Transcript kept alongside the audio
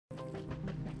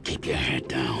Keep your head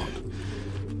down.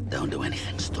 Don't do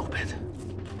anything stupid.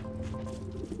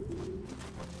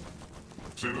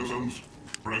 Citizens,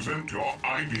 present your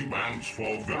ID bands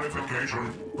for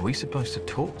verification. Are we supposed to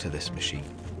talk to this machine?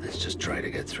 Let's just try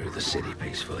to get through the city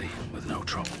peacefully, with no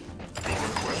trouble. Your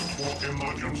request for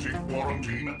emergency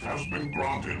quarantine has been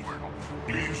granted.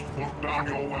 Please put down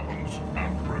your weapons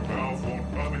and prepare for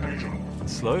termination.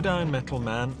 Slow down, Metal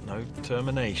Man. No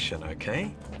termination,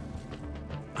 okay?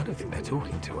 I don't think they're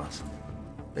talking to us.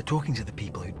 They're talking to the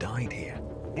people who died here.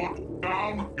 Put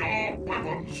down your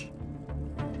weapons.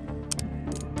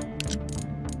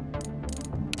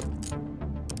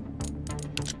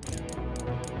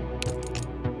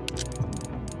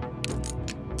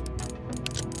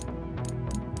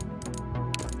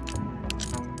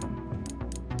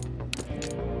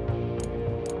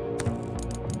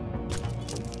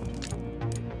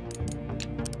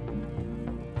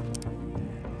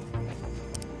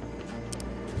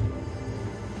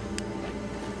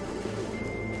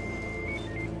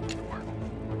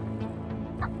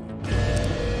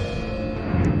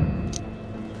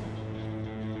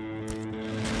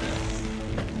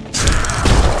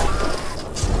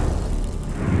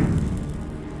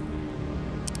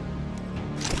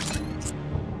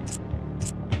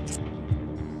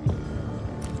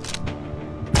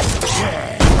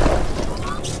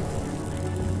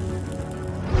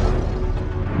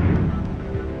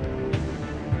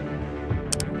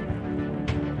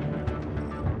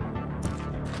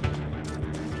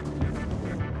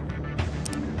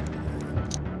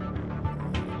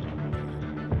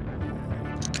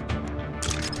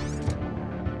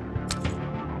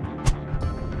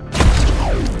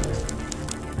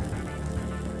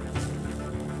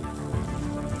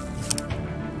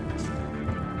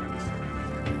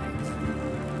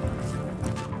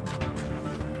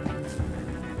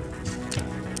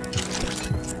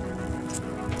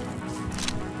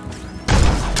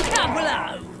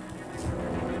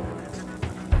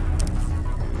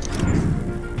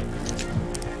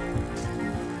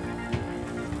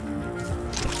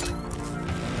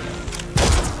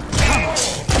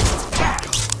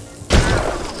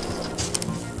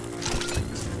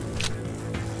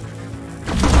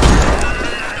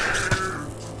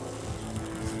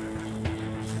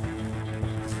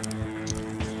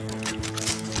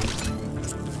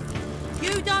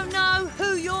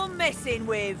 Messing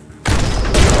with.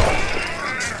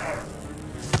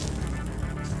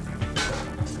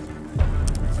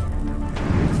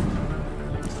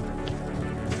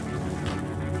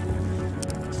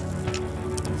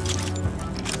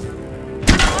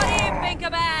 What do you think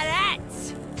about that?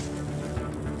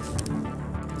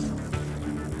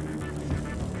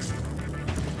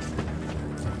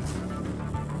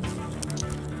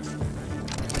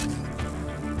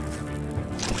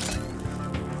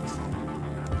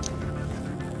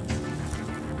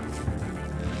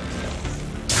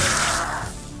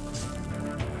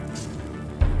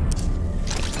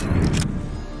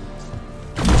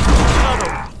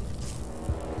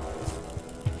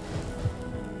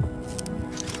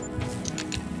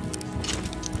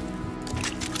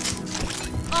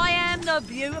 A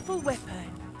beautiful weapon.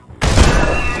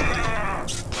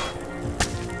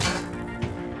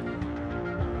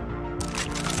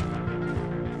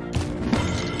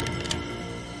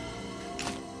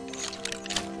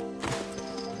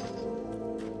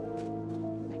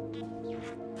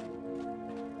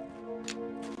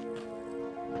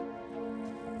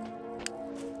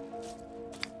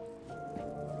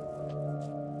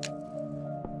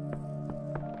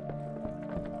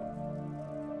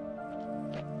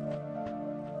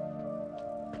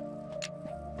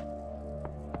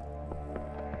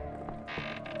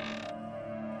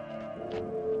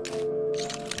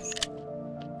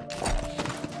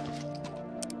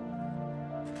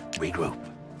 Regroup.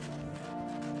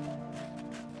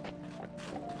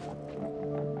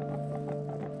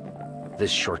 This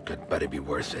shortcut better be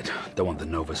worth it. Don't want the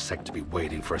Nova Sect to be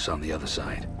waiting for us on the other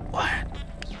side. What?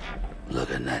 Look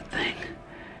at that thing.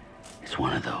 It's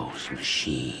one of those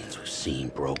machines we've seen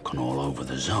broken all over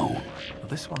the zone. Well,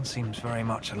 this one seems very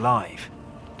much alive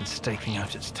and staking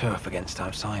out its turf against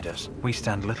outsiders. We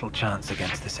stand little chance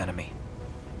against this enemy.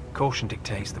 Caution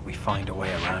dictates that we find a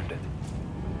way around it.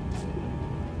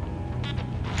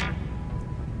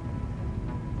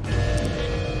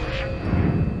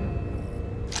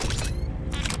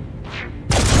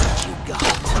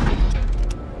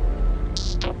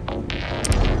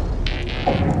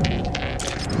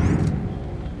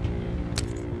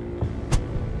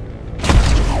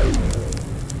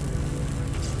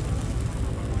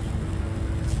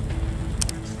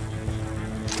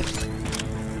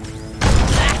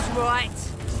 Right.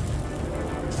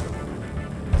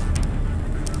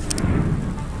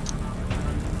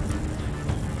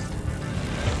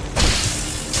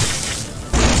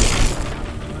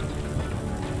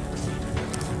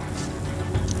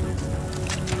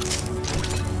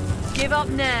 Give up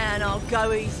now and I'll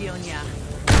go easy on ya.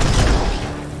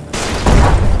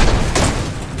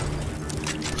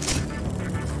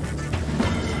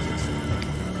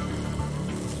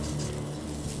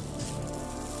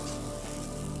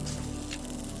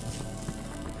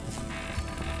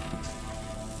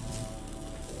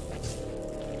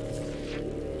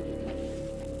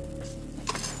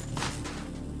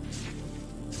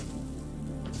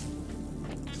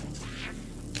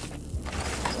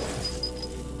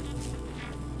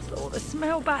 The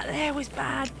smell back there was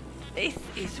bad. This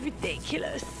is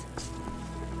ridiculous.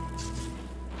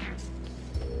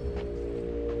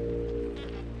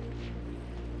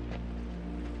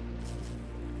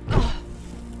 Oh.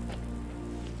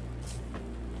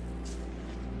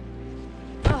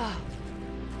 Oh.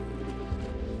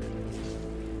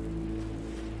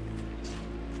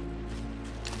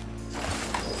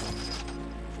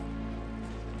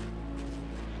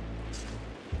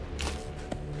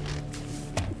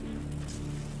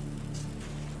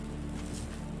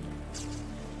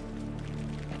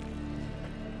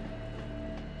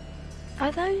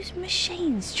 Are those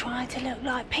machines trying to look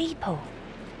like people?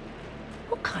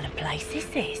 What kind of place is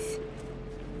this?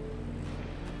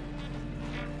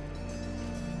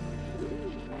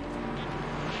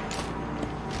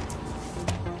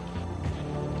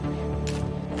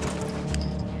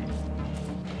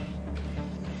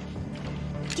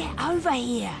 Get over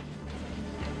here!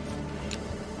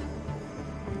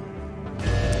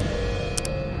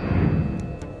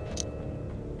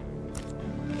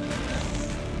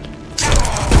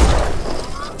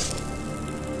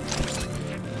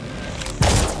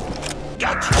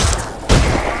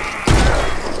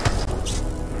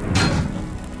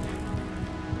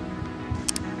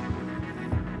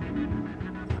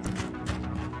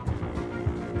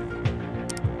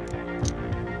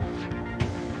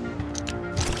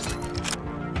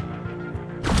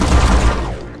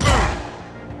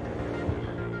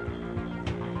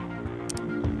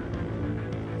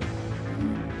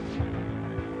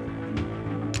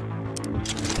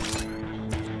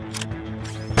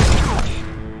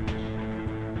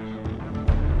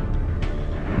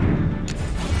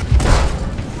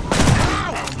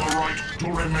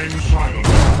 Remain silent.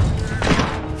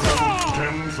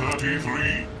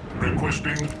 1033.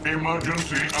 Requesting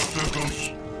emergency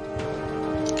assistance.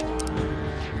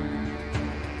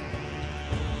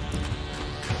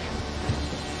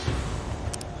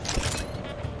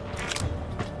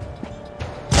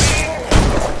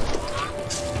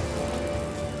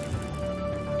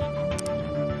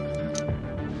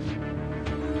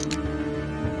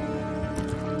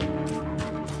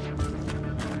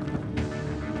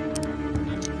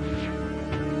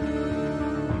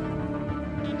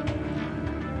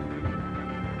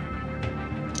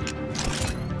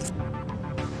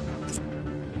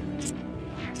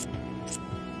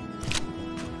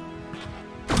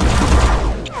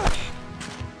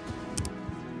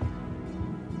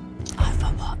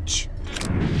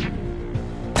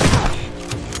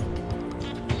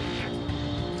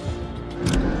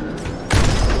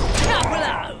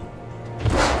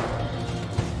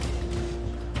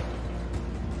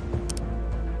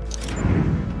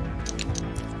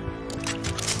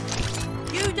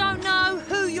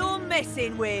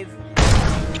 Messing with.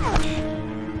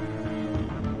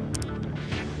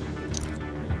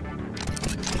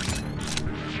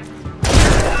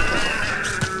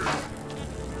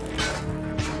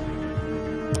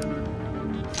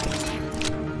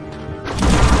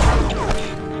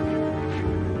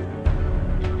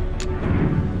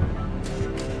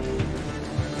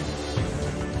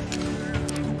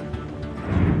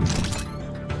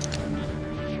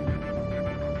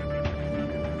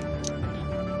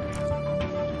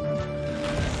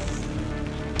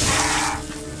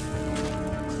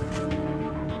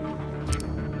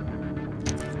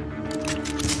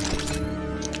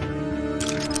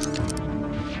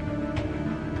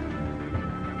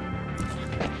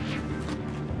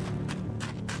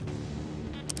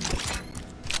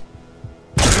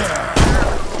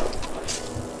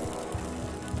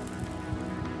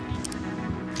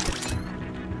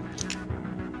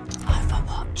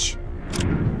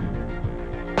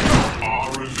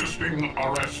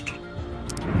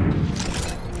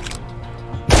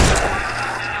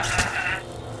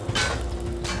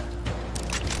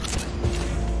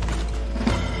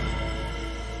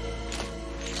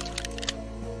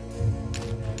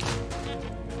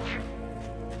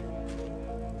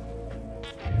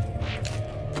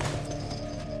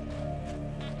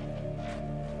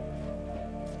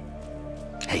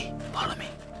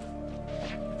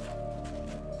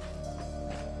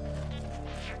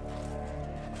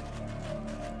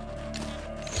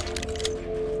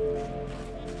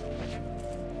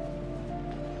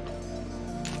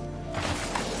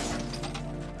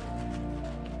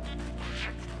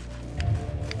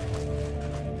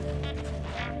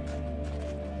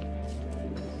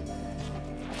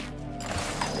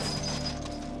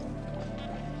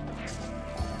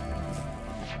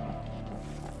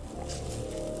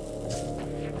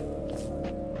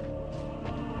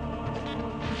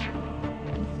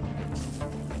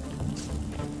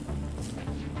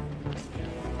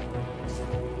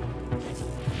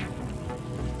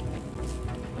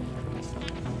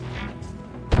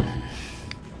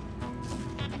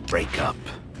 Break up.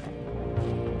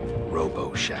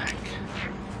 Robo Shack.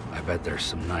 I bet there's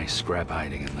some nice scrap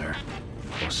hiding in there.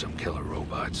 Or some killer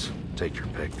robots. Take your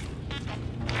pick.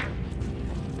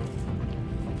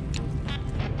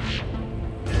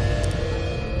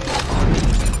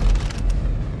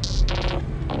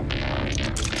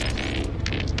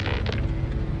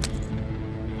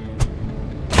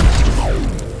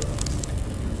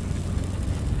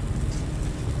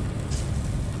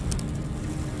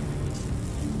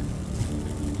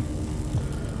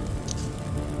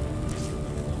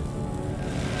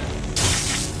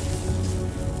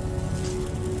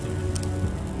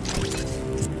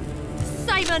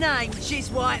 My name,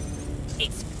 Jizwipe.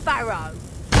 It's Farrow.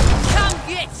 Come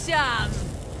get some!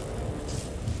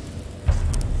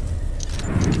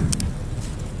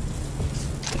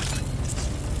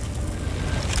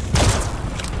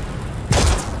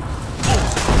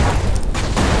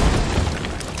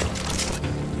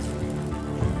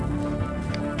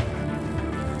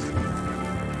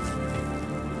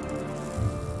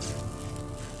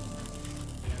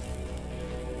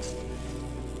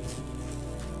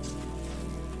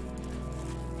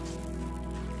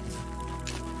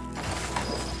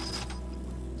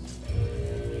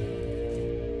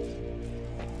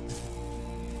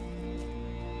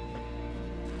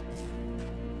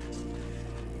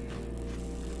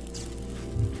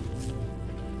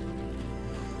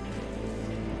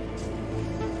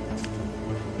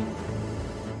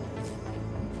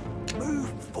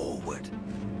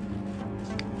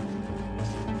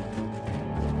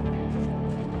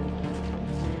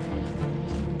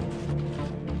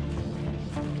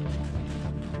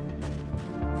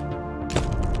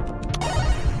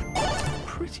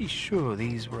 Pretty sure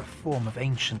these were a form of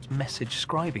ancient message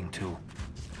scribing tool,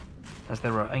 as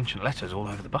there are ancient letters all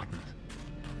over the buttons.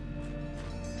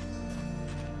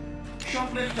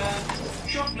 Shoplifter!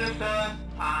 Shoplifter!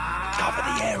 Cover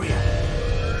the area!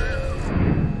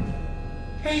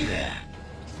 Hey there!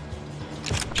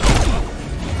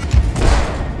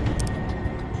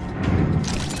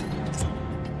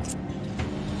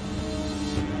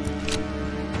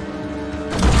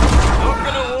 Not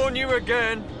gonna warn you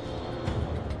again!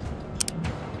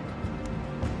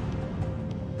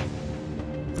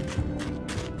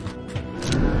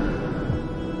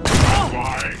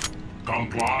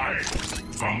 Comply!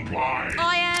 Comply!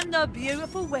 I am the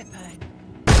beautiful weapon.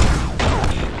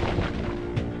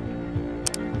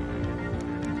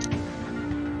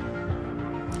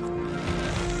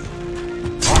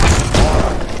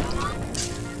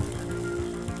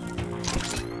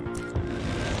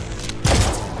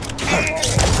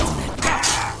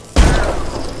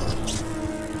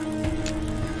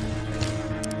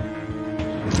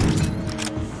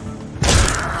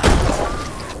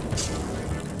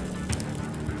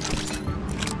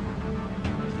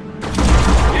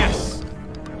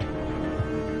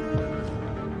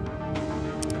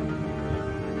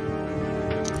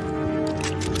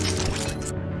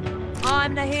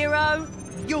 I'm the hero,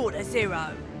 you're the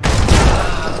zero.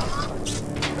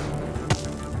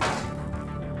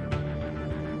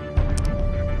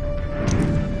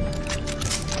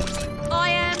 I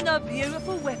am the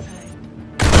beautiful weapon.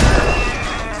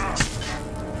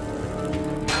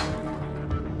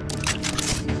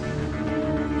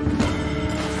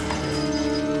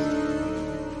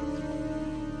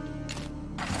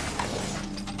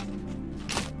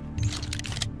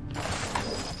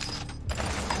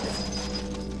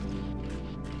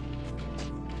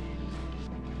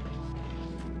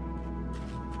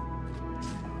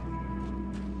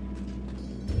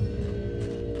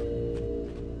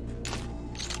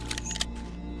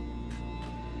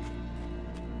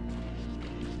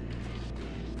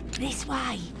 This way.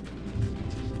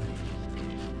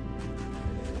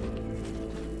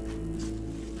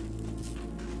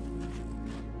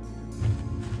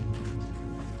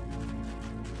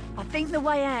 I think the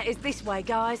way out is this way,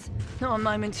 guys. Not a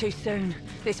moment too soon.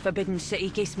 This forbidden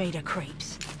city gives me the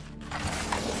creeps.